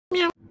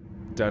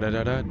Da da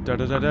da da da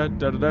da da da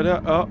da da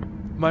da. Oh,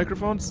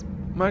 microphones.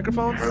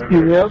 Microphones.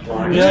 Yep.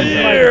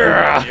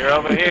 Yeah. You're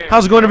over here.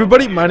 How's it going,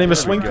 everybody? My name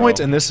is SwingPoynt,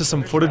 and this is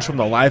some footage from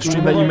the live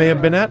stream that you may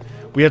have been at.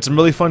 We had some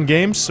really fun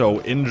games, so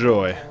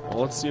enjoy. Well,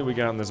 let's see what we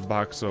got in this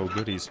box of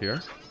goodies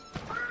here.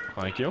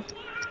 Thank you.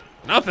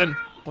 Nothing.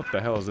 What the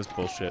hell is this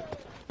bullshit?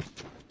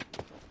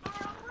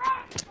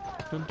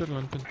 Thank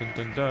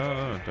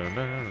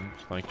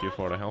you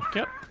for the health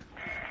kit.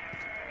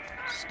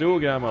 Still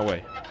get out of my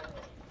way.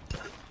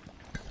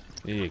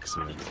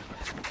 Excellent.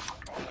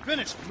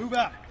 Finish. Move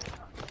out.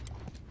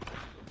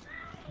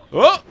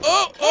 Oh!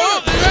 Oh!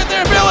 Oh! They're right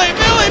there! Billy!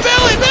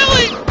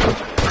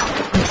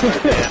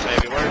 Yeah,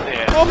 baby, where's he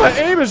at? Oh, my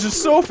aim is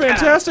just so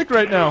fantastic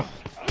right now.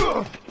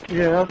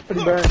 Yeah, that's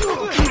pretty bad.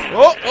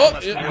 Oh! Oh!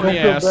 In the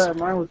That's ass. so bad.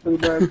 Mine was pretty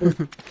bad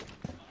too.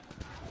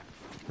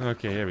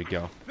 Okay, here we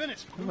go.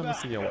 Finish. Let Move me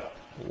out. see.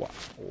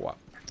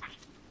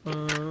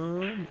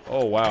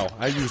 Oh, wow.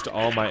 I used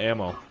all my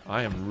ammo.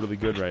 I am really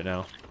good right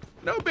now.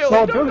 No, Billy!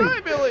 Oh, Don't Billy. die,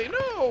 Billy!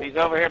 No! He's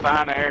over here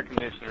behind the air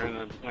conditioner in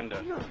the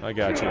window. I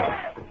got you.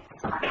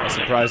 I'll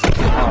surprise him.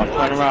 Oh,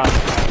 turn around.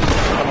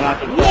 Coming out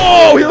the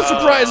Whoa! He'll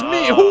surprise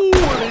me! Holy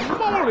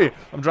moly!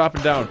 I'm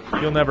dropping down.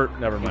 He'll never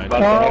mind. About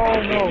to Oh,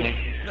 execute me.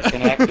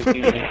 Can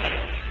execute me.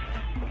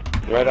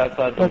 Right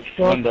outside the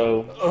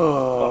window.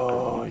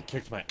 Oh, he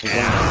kicked my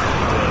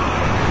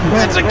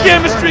ass. It's a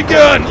chemistry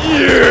gun!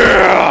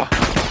 Yeah!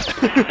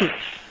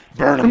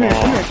 Burn them all.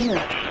 Come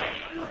here.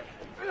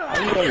 I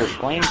got your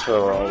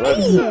flamethrower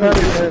already. Ooh,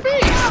 his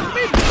face! He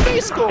made his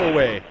face go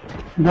away.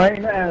 Right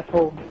in the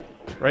asshole.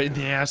 Right in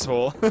the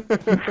asshole.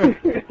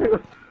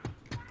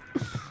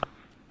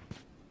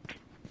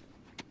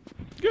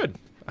 Good.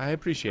 I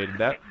appreciated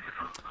that.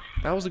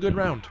 That was a good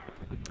round.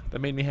 That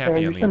made me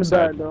happy on the You're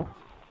inside. bad though.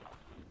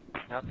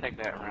 I'll take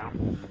that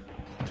round.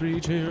 3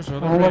 cheers for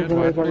the I love red, the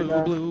white, red, blue,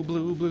 white, blue,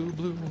 blue, blue,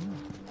 blue.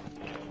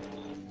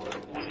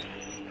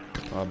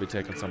 I'll be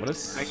taking some of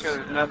this. Make sure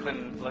there's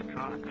nothing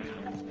electronic.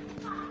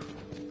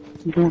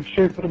 Going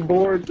straight for the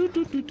board. Some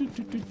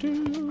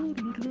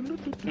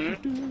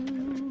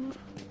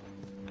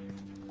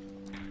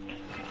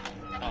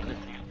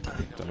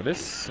of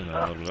this, and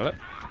a little of that.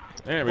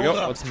 There we go. Hold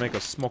up. Let's make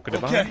a smoke of the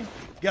bomb. Okay.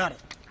 Got it.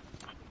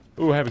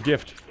 Ooh, I have a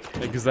gift.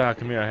 Hey, Gazaa,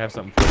 come here. I have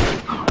something for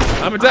you.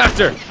 I'm a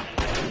doctor!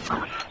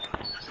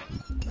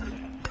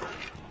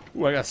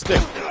 Ooh, I got a stick.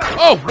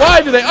 Oh,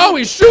 why do they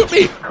always shoot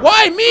me?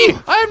 Why me?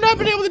 I have not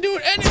been able to do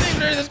anything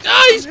during this.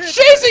 Ah, he's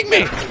chasing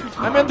me!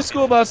 I'm in the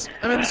school bus.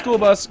 I'm in the school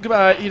bus.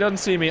 Goodbye. He doesn't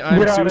see me. I'm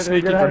Get out too of there.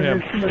 sneaky Get out for of there.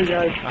 him. Too many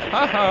guys.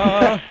 Ha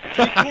ha!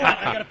 Cool.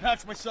 I gotta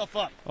patch myself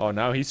up. Oh,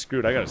 now he's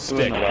screwed. I got a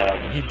stick. the lab.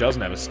 And he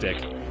doesn't have a stick.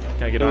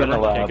 Can I get Do it in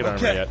armor? the Can't lab. get armor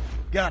Okay. yet.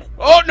 Got it.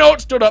 Oh, no,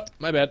 it stood up.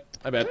 My bad.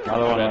 My bad.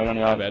 Another one right on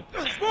the My other. bad.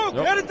 Smoke.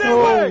 Nope. Headed that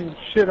way. Oh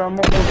shit, I'm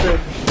almost dead.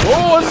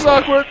 Oh, this is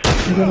awkward.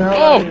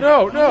 Oh,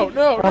 no, no,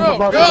 no, I'm no.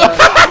 about to no. die.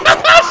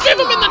 Shove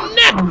him in the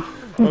neck!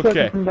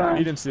 Okay, From dying.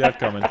 he didn't see that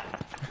coming.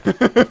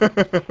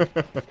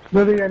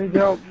 Lily, I need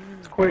help.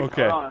 Quick.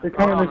 Okay, They're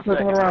coming, they're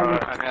slipping around me.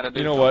 I gotta do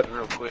You know what? something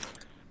real quick.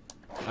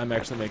 I'm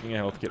actually making a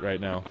health kit right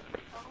now.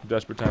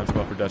 Desperate times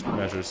call for desperate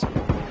measures.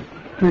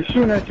 They're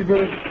shooting at you,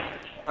 Billy.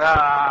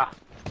 Ah!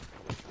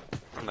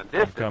 From a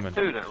distance, coming.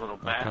 too, that little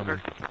coming.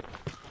 bastard.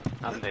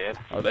 I'm dead.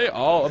 Are they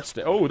all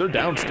upstairs? Oh, they're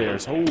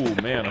downstairs. Oh,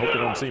 man, I hope they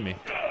don't see me.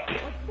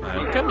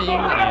 I'm coming.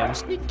 I am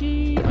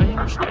sneaky. I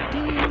am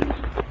sneaky.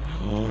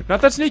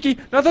 Not that sneaky!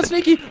 Not that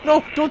sneaky!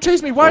 No! Don't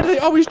chase me! Why do they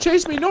always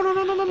chase me? No, no,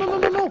 no, no, no, no, no,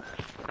 no, no!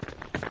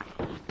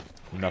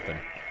 Nothing.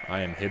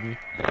 I am hidden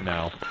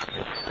now.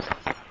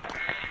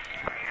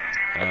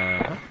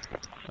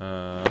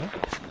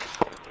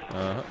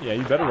 Yeah,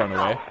 you better run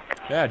away.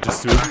 Yeah,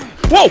 just shoot.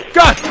 Whoa!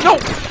 God! No!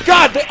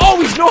 God! They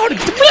always know how to.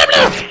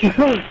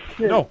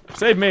 No!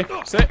 Save me!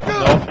 Save.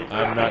 No,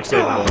 I'm not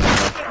savable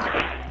anymore.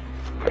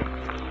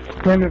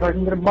 Damn it, if I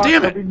can get a box,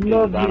 Damn it! I'd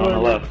love Down on the to.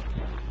 left.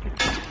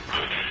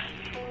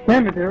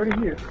 Damn it, they're already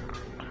here.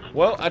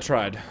 Well, I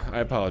tried. I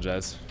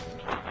apologize.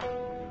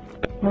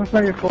 No, it's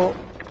not your fault.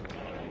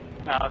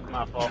 No, it's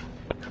my fault.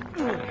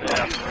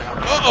 Yeah.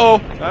 Uh-oh!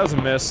 That was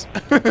a miss.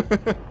 Yeah,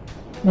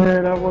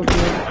 that wasn't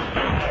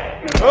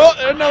it. Oh,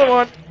 there's another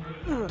one.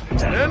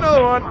 There's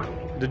another one.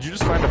 Did you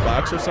just find a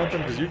box or something?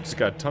 Because you just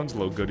got tons of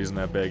little goodies in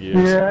that bag of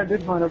yours. Yeah, I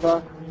did find a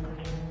box.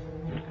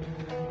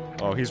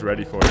 Oh, he's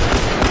ready for it.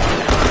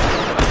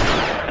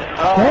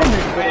 Oh, Damn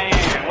it.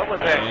 man. What was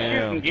that?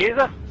 Damn. Shooting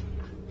Giza?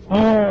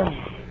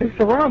 They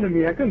surrounded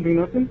me. I couldn't do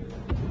nothing.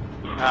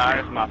 Nah,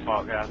 it's my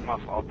fault, guys. My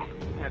fault. I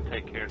had to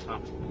take care of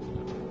something.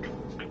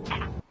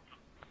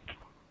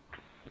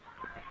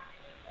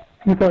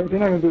 I'm sorry, they're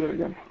not gonna do that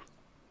again.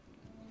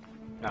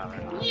 No,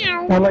 they're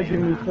not. I like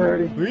giving me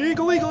clarity.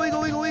 Eagle, eagle,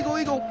 eagle, eagle, eagle,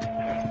 eagle.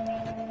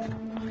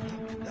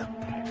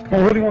 I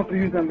really want to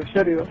use that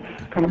machete though.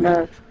 Kind of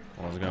mad.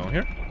 Let's go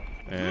here.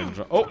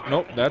 And oh,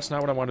 nope, that's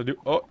not what I want to do.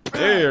 Oh,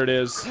 there it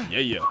is. Yeah,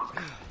 yeah.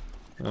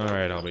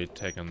 Alright, I'll be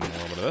taking a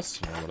little bit of this,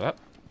 a little bit of that.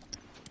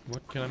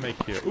 What can I make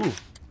here? Ooh.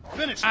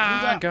 Finish.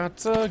 I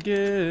got a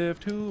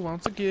gift. Who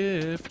wants a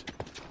gift?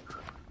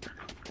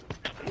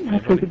 I'll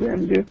take a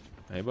damn gift.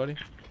 Hey, buddy.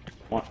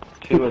 1,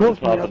 2. 2 at the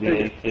top of the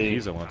AC.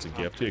 Giza wants a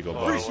gift. Here you go,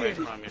 boy.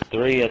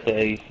 3 at the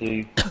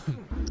AC.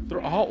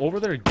 They're all over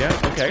there again.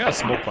 Okay, I got a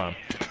smoke bomb.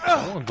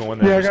 I want to go in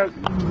there. Yeah,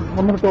 I'm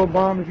gonna throw a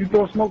bomb. If you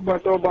throw a smoke bomb,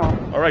 throw a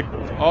bomb. All right.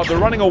 Oh, they're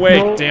running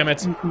away. No. Damn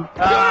it.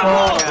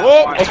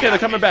 Oh, Okay, they're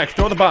coming back.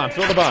 Throw the bomb.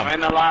 Throw the bomb. I'm in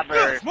the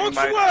library. Smoke's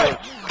away!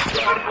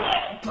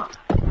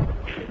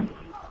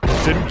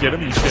 Didn't get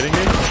him? You kidding me?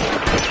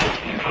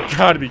 You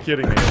gotta be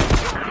kidding me.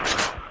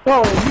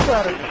 Oh, you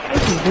got it.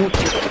 This is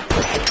bullshit.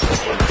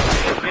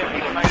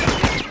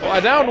 Well, I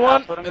downed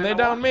one, and they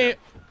downed me.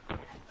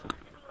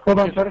 Hold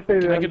on, try to stay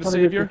there. Can I get a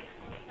savior?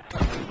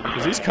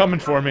 Because he's coming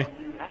for me.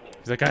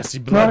 He's like, I see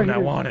No, blood and I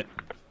he's- want it.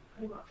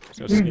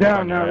 He's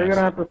down now. They're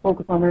gonna have to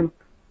focus on him.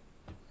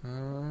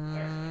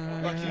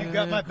 Lucky you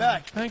got my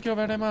back. Thank you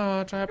very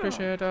much. I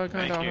appreciate it.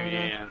 Thank you,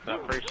 Ian. I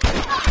appreciate it.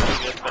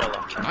 Good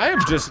fella. I am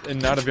just in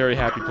not a very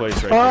happy place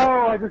right Oh,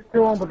 now. I just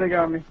killed him, but they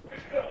got me.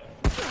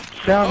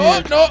 Down Oh,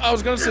 here. no, I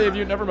was gonna save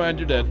you. Never mind,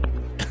 you're dead.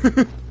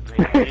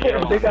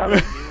 They got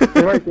me.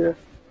 They're right there.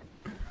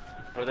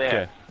 Where they Okay.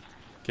 at?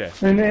 Okay.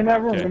 In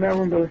that room, Okay. in that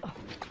room, Billy.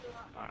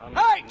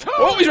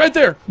 Oh, he's right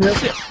there. Yep.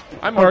 Shit.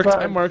 I'm marked.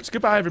 Outside. I'm marked.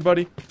 Goodbye,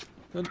 everybody.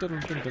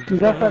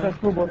 He's outside that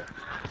school bus.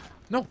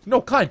 No, no,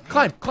 climb,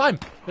 climb, climb.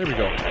 There we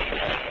go.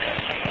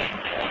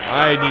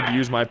 I need to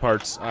use my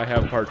parts. I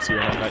have parts here,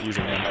 and I'm not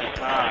using them.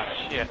 Ah,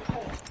 shit.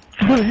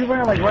 Dude, you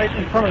ran like right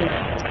in front of me.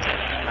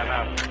 I'm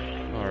out.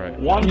 All right.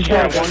 One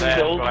shot, one That,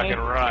 killed so I me. can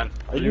run.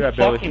 Are You you got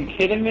Billy. fucking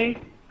kidding me?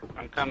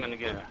 I'm coming to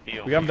get a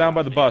heal. We got him down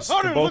by the bus.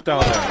 They're both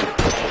down there.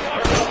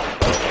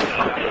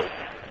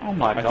 Oh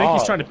my I god. think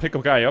he's trying to pick a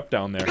guy up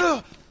down there.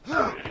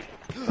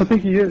 I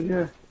think he is,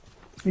 yeah.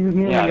 He was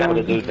nearly Yeah, I got down.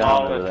 the dude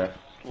down over there.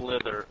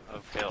 Slither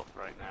of health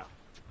right now.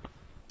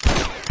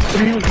 But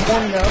he was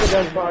warming the other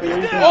guy's body.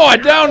 Oh, I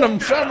downed him!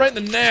 Shot him right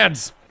in the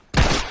nads!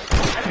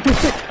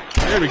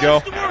 There we go.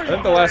 I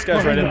think the last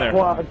guy's right in there. I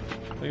Quad.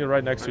 think they're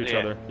right next to each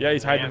other. Yeah,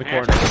 he's hiding in the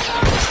corner.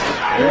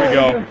 There we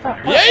go.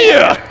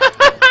 Yeah!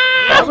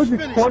 That was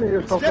just funny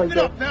or something Step like it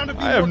that. up, bound to be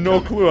I have one no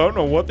clue. I don't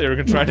know what they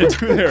were trying to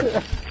do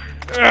there.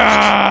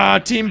 Ah,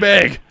 team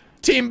bag!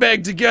 Team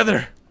bag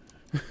together!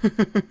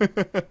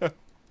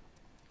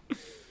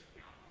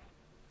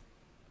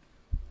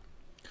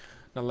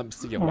 Now let me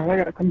see you. Alright, I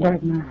gotta come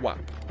back now. Wop,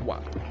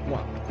 wop,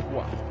 wop,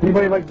 wop.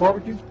 Anybody like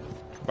barbecue?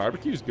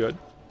 Barbecue's good.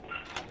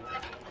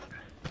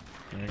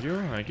 Thank you,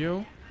 thank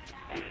you.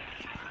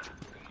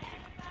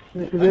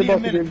 Yeah, 'cause they're need a about to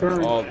minute. get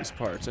burned. All these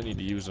parts, I need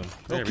to use them.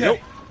 There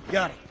Okay, we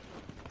got it.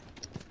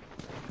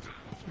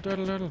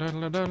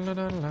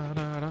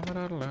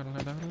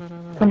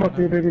 Come up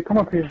here, baby. Come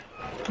up here.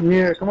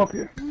 Yeah, come up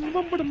here.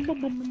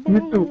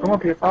 You too. Come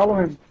up here. Follow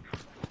him.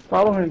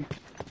 Follow him.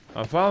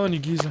 I'm following you,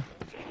 Giza.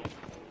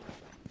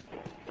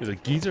 Is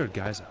it Giza or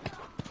Giza?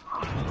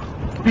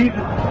 Jesus.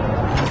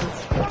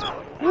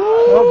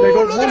 Oh, there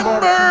goes Look one at him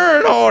barbecue.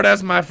 burn! Oh,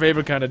 that's my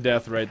favorite kind of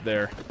death right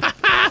there.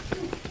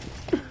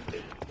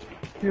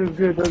 Feels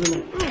good, doesn't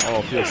it? Oh,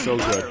 it feels so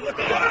good.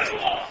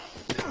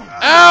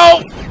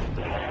 Ow!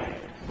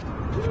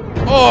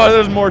 Oh,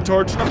 there's more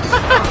torch. Look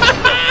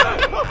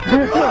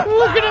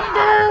at him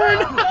burn!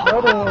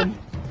 Another one.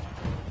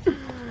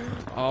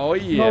 Oh,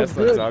 yeah, that's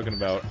what I'm good. talking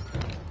about.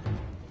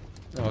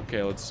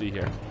 Okay, let's see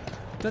here.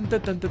 Come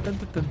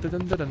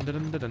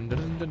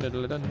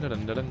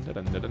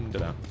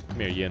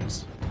here,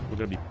 Yins. We're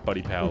gonna be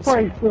buddy pals.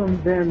 Probably still in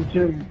the damn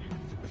gym.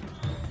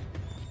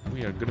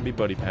 We are gonna be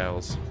buddy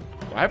pals.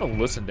 Well, I haven't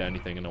listened to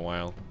anything in a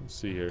while. Let's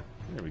see here.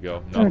 There we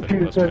go.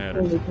 Nothing. Doesn't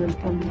matter.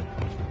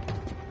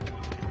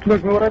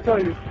 Look, what I tell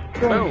you.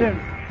 Go in the Boom. gym.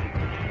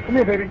 Come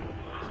here, baby.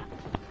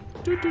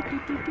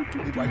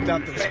 Wiped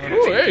out those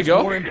hunters. Ooh, there you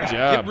go. More Good inbound.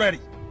 job. Get ready.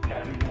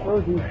 Oh,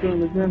 he's still in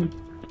the gym.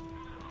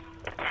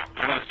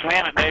 I'm gonna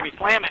slam it, baby.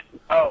 Slam it.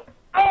 Oh.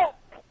 Oh!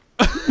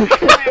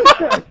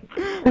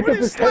 What are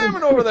you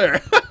slamming over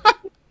there?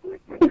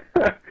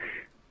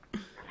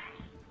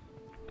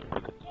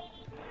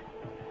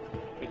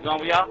 He's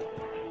gonna be out?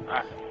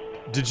 Alright.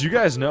 Did you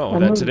guys know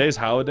that today's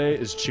holiday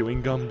is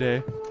chewing gum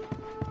day?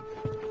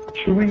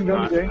 Chewing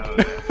gum day.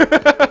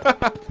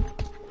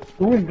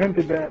 Who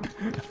invented that?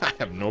 I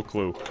have no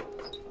clue.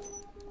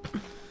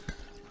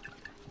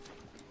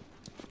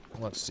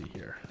 Let's see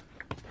here.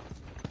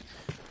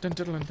 I'll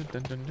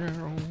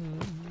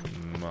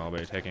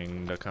be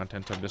taking the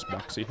content of this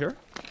boxy here.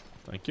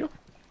 Thank you.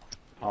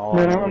 Oh,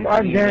 Man,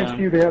 I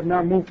guarantee you they have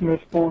not moved from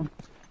their spawn.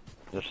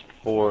 There's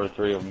 4 or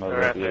 3 of them They're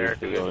over right there.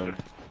 there.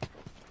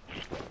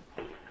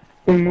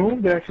 They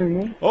moved? They actually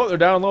moved? Oh, they're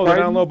down low. They're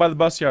down Pardon? low by the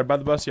bus yard. By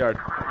the bus yard.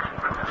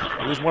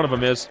 At least one of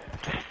them is.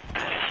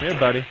 Here,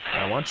 buddy.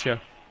 I want you.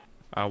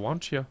 I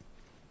want you.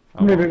 I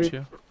Come here, want baby.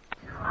 you.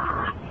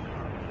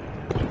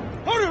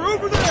 Hunter,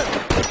 over there!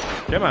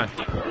 Come on.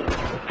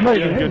 No,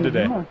 Feeling good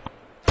today. Come on.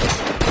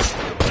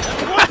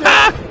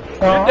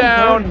 You're I'm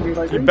down. telling you,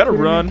 like, You are better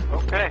kidding me? run.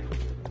 Okay.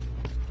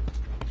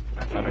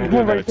 I hope He's he's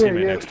got a right there,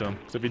 teammate yeah. next to him.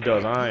 'Cause if he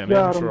does, I am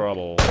Got in him.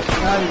 trouble.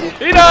 Now you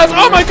get- He does!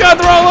 Oh my god,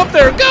 they're all up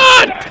there!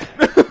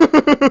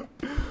 God!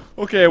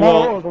 Okay, Not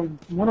all well, of them.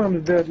 One of them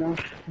is dead now.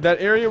 that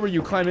area where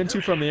you climb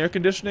into from the air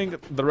conditioning,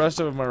 the rest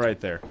of them are right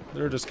there.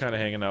 They're just kind of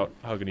hanging out,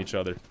 hugging each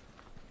other.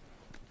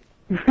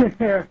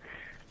 Yeah,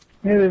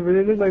 they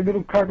look like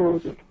little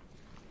cockroaches.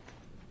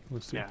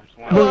 Let's see. Yeah, there's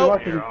one They're Hello?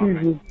 watching here on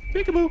me.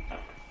 TV. Peekaboo!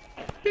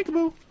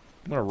 Peekaboo!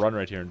 I'm gonna run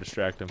right here and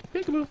distract him.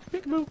 Peekaboo!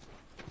 Peekaboo!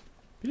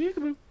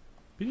 Peekaboo!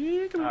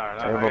 Peekaboo! Alright,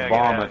 I have gotta a get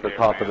bomb out at of the here,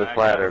 top of man. this I gotta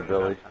ladder, do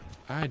Billy. something.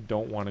 I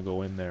don't want to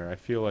go in there. I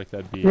feel like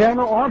that'd be Yeah,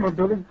 no armor,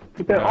 Billy.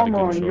 Put that Not a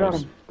armor good on, you got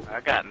choice. him. I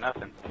got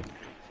nothing.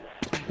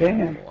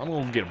 Damn. I'm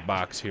gonna get a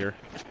box here,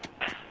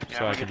 Yeah,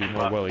 so I I'll can get be the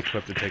more box. well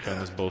equipped to take on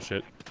this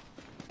bullshit.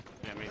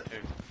 Yeah, me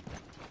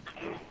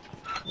too.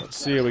 Let's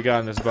see what we got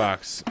in this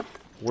box.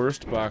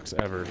 Worst box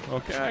ever.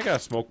 Okay, I got a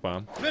smoke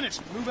bomb.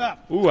 Finished. Move out.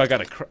 Ooh, I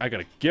got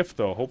a gift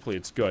though. Hopefully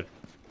it's good.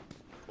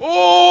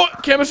 Oh,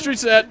 chemistry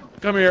set.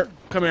 Come here.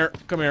 Come here.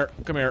 Come here.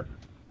 Come here.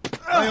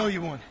 I owe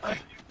you one.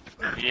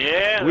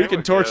 Yeah, We there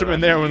can torch go. them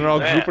in there when they're all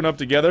That. grouping up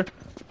together.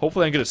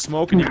 Hopefully I can get a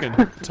smoke and you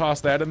can toss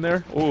that in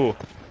there. Ooh,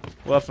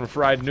 we'll have some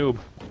fried noob.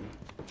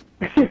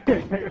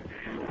 I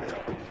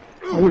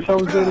wish I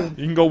was there.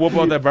 You can go whoop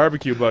out that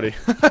barbecue, buddy.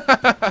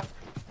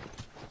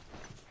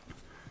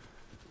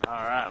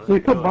 Alright, They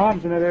let's put do it.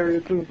 bombs in that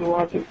area too, so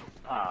watch it.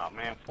 Oh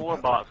man, 4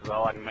 boxes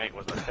all I can make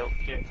was a health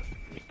kit.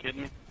 You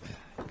kidding me?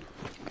 I'm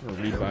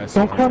gonna rebuy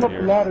some Don't climb armor up the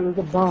here. ladder. There's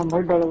a bomb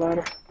right by the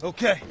ladder.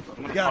 Okay.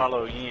 I'm gonna Got it.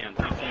 follow Ian.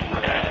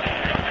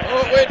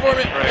 Oh, wait for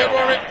me. Wait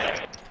for me.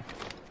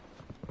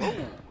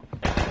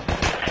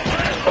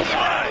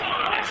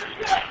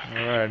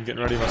 Alright, I'm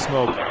getting ready for my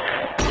smoke.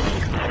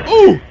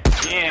 Ooh!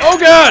 Yeah. Oh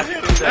god!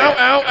 Ow,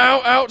 ow,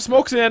 ow, ow.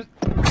 Smoke's in.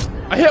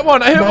 I hit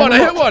one. I hit one. I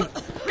hit one.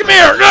 Come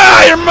here.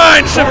 Ah, you're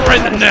mine. Shove it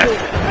right in the neck.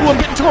 Ooh, I'm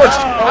getting torched.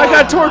 I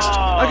got torched.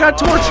 I got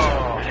torched.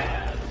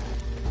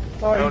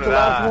 Oh, he's did the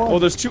last I. one. Oh,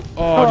 there's two.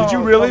 Oh, did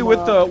you really come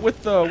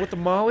with on. the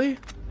Molly?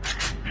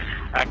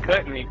 I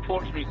couldn't. He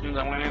torched me as soon as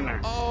I went in there.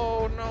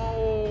 Oh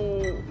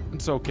no.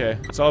 It's okay.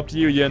 It's all up to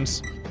you,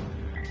 Jens.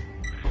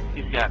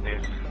 He's got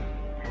this.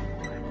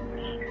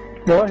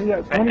 Well, he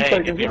got 20 Hey,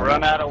 seconds. if you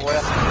run out of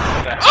weapons,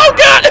 you got- Oh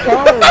god!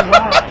 Oh,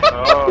 wow.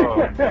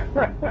 Oh.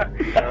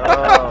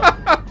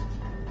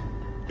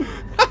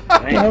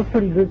 That was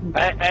pretty good.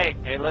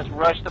 Hey, let's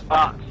rush the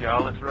box,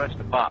 y'all. Let's rush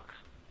the box.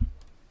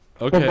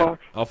 Okay,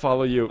 box. I'll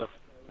follow you.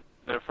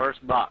 Their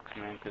first box,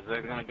 man, because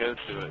they're gonna go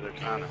to it. They're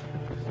trying to,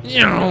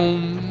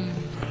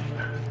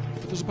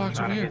 There's a box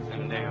over trying to here. get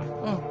them down.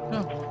 Oh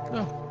no,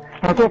 no.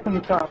 I'll go from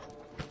the top.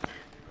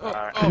 Oh,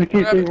 Alright. oh, In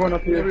case grab they it. run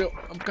up here. Gabriel,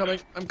 I'm coming.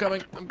 I'm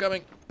coming. I'm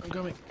coming. I'm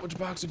coming. Which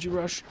box did you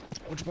rush?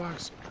 Which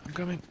box? I'm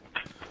coming.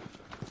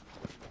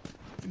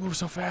 You move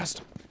so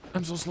fast.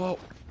 I'm so slow.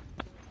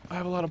 I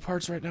have a lot of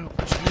parts right now.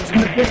 I should use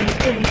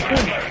them.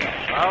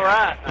 All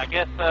right, I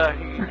guess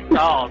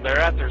oh, they're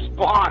at their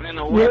spawn in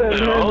the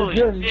window. Holy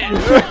shit!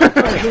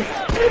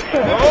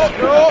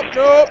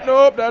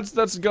 Nope.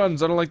 That's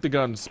guns. I don't like the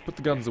guns. Put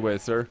the guns away,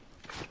 sir.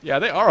 Yeah,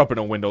 they are up in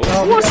a window.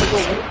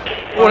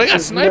 Oh, they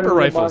got sniper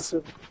rifles.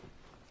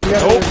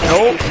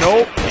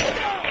 Nope.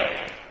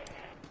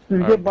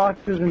 There's good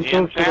boxes and Yeah,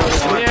 close to found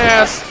that. one.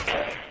 Yes.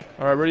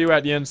 All right, where are you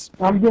at, Jens?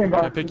 I'm getting Can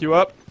I boxes. pick you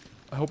up?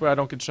 I hope I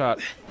don't get shot.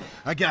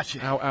 I got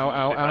you. Ow, ow, ow,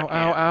 ow, ow, ow,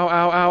 ow, ow,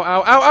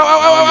 ow, ow,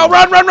 ow, ow,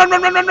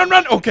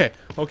 run!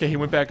 Okay, he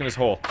went back in his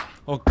hole.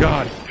 Oh,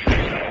 God.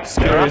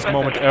 Scariest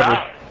moment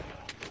ever.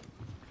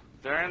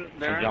 They're in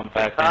Jump the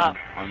back top.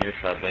 in on your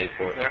side, wait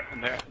for it.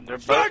 They're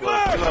both,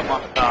 well, 2 of them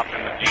on the top.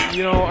 And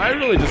You know, I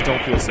really just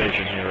don't feel safe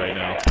in here right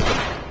now.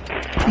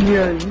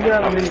 Yeah, you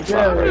gotta leave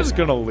I'm there. just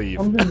gonna leave.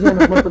 I'm just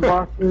gonna put the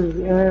boxes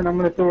and I'm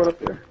gonna throw it up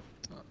there.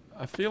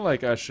 I feel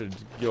like I should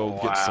go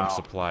get some Wow.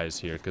 supplies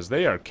here, because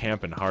they are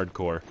camping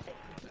hardcore.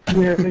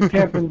 Yeah, they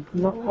camping.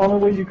 The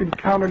only way you can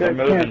counter They're that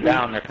moving camping.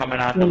 down. They're coming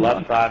out the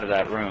left side of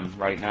that room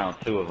right now,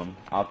 2 of them.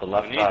 Out the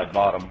left side,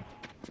 bottom.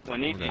 we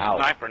need the Out.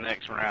 sniper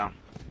next round.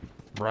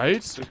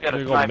 Right? got a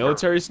You go sniper?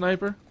 military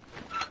sniper?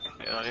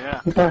 Hell yeah.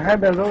 If I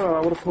had that loadout, I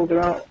would have pulled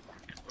it out.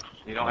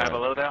 You don't have a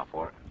loadout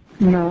for it?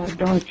 No, I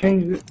don't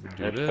change it. Do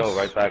They're this. still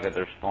right back at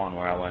their spawn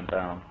where I went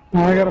down.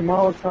 I got a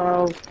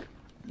Molotov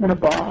and a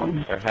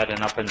bomb. They're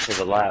heading up into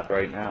the lab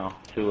right now.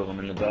 2 of them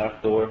in the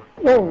back door.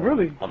 Oh,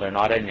 really? Oh, they're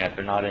not in yet.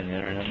 They're not in.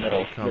 They're in the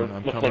middle. I'm Looks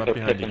coming like up they're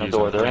behind kicking you, the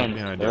door. Giza. They're I'm in.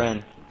 behind They're you.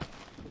 in.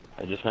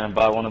 I just ran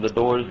by one of the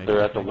doors. Make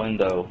They're it at the big.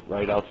 window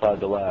right outside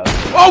the lab.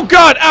 Oh,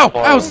 God! Ow! Ow,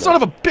 Follow son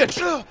of a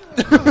bitch!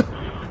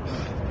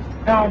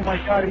 Oh my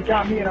god, he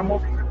got me and I'm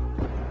okay.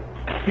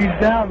 He's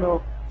down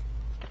though.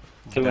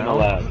 2 in the Down?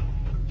 lab.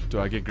 Do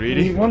I get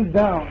greedy? One's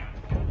down.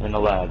 In the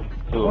lab.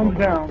 2 of One's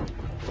them. down.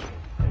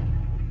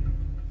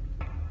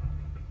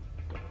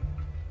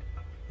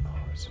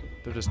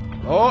 They're just...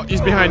 Oh,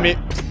 he's behind me.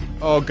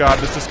 Oh, God,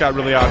 this just got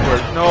really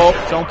awkward. No,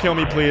 don't kill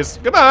me, please.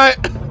 Goodbye!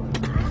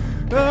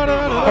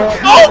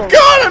 Oh,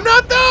 God, I'm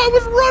not there! I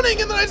was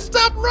running, and then I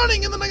stopped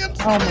running, and then I got...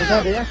 Oh my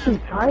god, they actually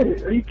tied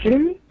it. Are you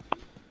kidding me?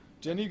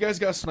 Jenny, you guys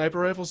got sniper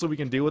rifles so we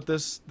can deal with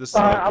this I was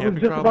camping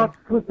just problem? about to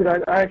flip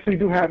it. I actually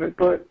do have it,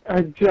 but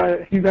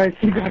you got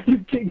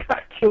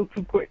killed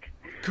too quick.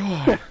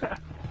 God.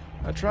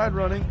 I tried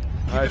running.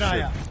 I an eye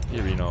should... out.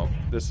 Here, you know,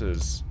 this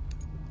is...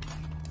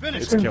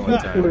 Finish. It's killing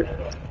time.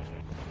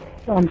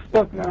 I'm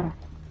stuck now.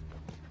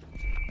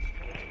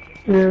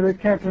 Yeah, they're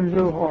camping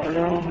real hard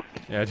now.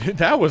 Yeah, dude,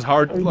 that was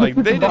hard. Like,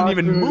 they didn't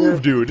even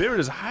move, dude. They were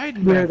just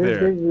hiding back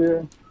there.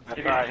 Yeah.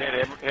 That's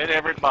right. Hit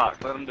every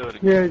box. Let them do it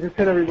again. Yeah, just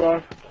hit every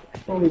box.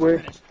 Only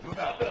way.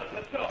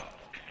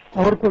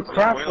 I would have put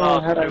crap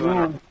on had I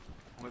known.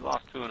 We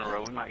lost 2 in a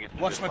row. We might get.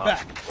 Watch my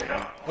back.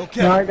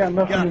 Okay. No, I got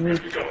nothing in here.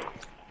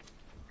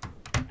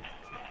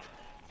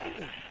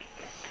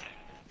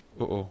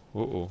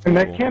 And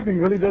that camping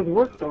really does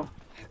work, though.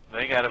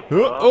 They got it.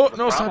 Oh,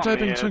 no, stop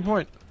typing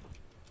SwingPoynt.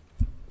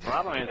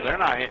 Problem is they're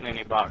not hitting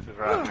any boxes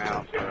right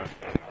now. So.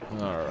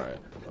 Alright.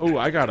 Oh,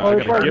 I got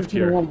a gift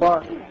here. One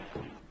box.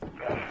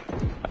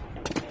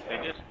 They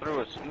just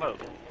threw a smoke.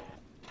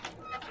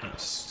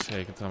 Let's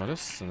take some of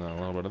this and then a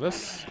little bit of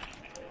this.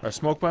 Are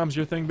smoke bombs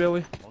your thing,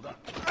 Billy?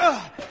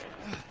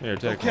 Here,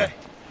 take one. Okay.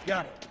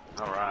 Got it.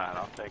 All right,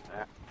 I'll take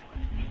that.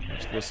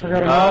 This I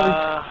got an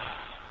ollie.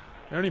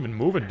 They're not even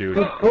moving, dude.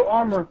 Put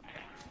armor.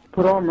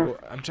 Put armor. Oh,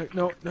 I'm checking.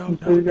 No.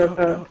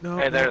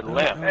 Hey, they're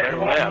left. They're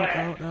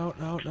left.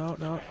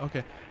 No.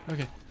 Okay.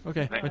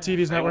 My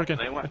TV's not working.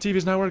 My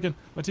TV's not working.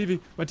 My TV.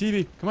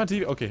 Come on,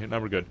 TV. Okay, now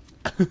we're good.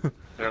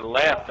 They're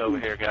left over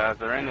here, guys.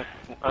 They're in this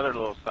other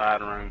little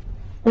side room.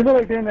 They look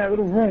like they're in that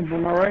little room.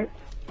 Am I right?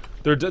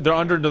 They're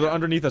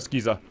underneath us,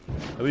 Giza.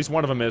 At least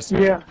one of them is.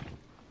 Yeah.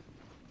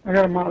 I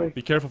got a molly.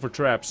 Be careful for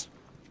traps.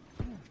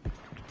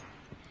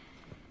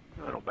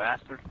 You little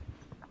bastard.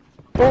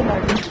 Oh my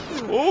god.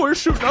 Oh, you're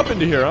shooting up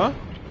into here, huh?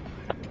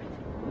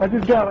 I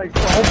just got like a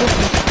whole bunch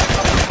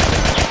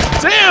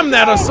of... Damn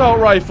that assault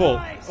rifle!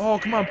 Oh,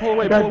 come on, pull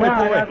away. I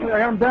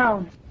got him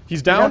down.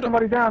 He's I got down?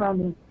 somebody down on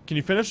me. Can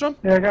you finish him?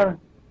 Yeah, I got him.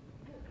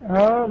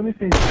 Let me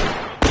see.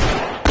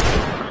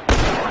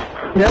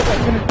 Yep,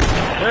 I finished.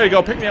 There you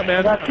go, pick me up,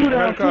 man. Got two I'm down,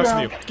 right across two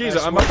from down. you.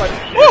 Giza, I'm up by...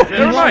 Woo!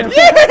 Never mind!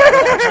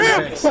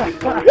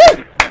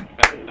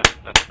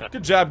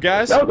 Good job,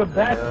 guys. That was a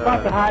bad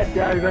spot to hide,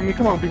 guys. I mean,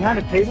 come on, behind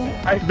the table?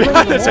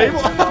 Behind the table?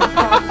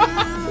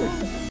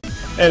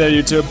 Hey there,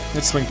 YouTube.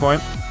 It's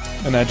SwingPoynt,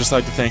 and I'd just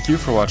like to thank you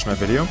for watching my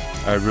video.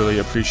 I really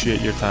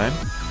appreciate your time.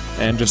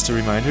 And just a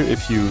reminder,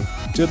 if you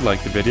did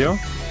like the video,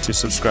 to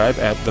subscribe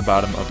at the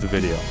bottom of the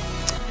video.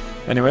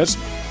 Anyways,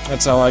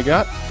 that's all I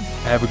got.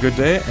 Have a good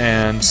day,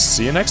 and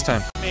see you next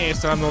time. Hey,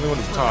 so I'm the only one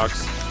who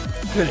talks.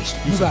 Finished.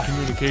 Use some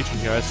communication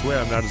here. I swear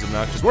I'm not as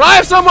obnoxious. Well, I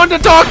have someone to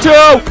talk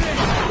to!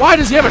 Why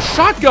does he have a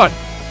shotgun?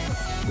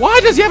 Why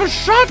does he have a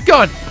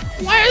shotgun?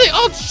 Why are they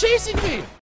all chasing me?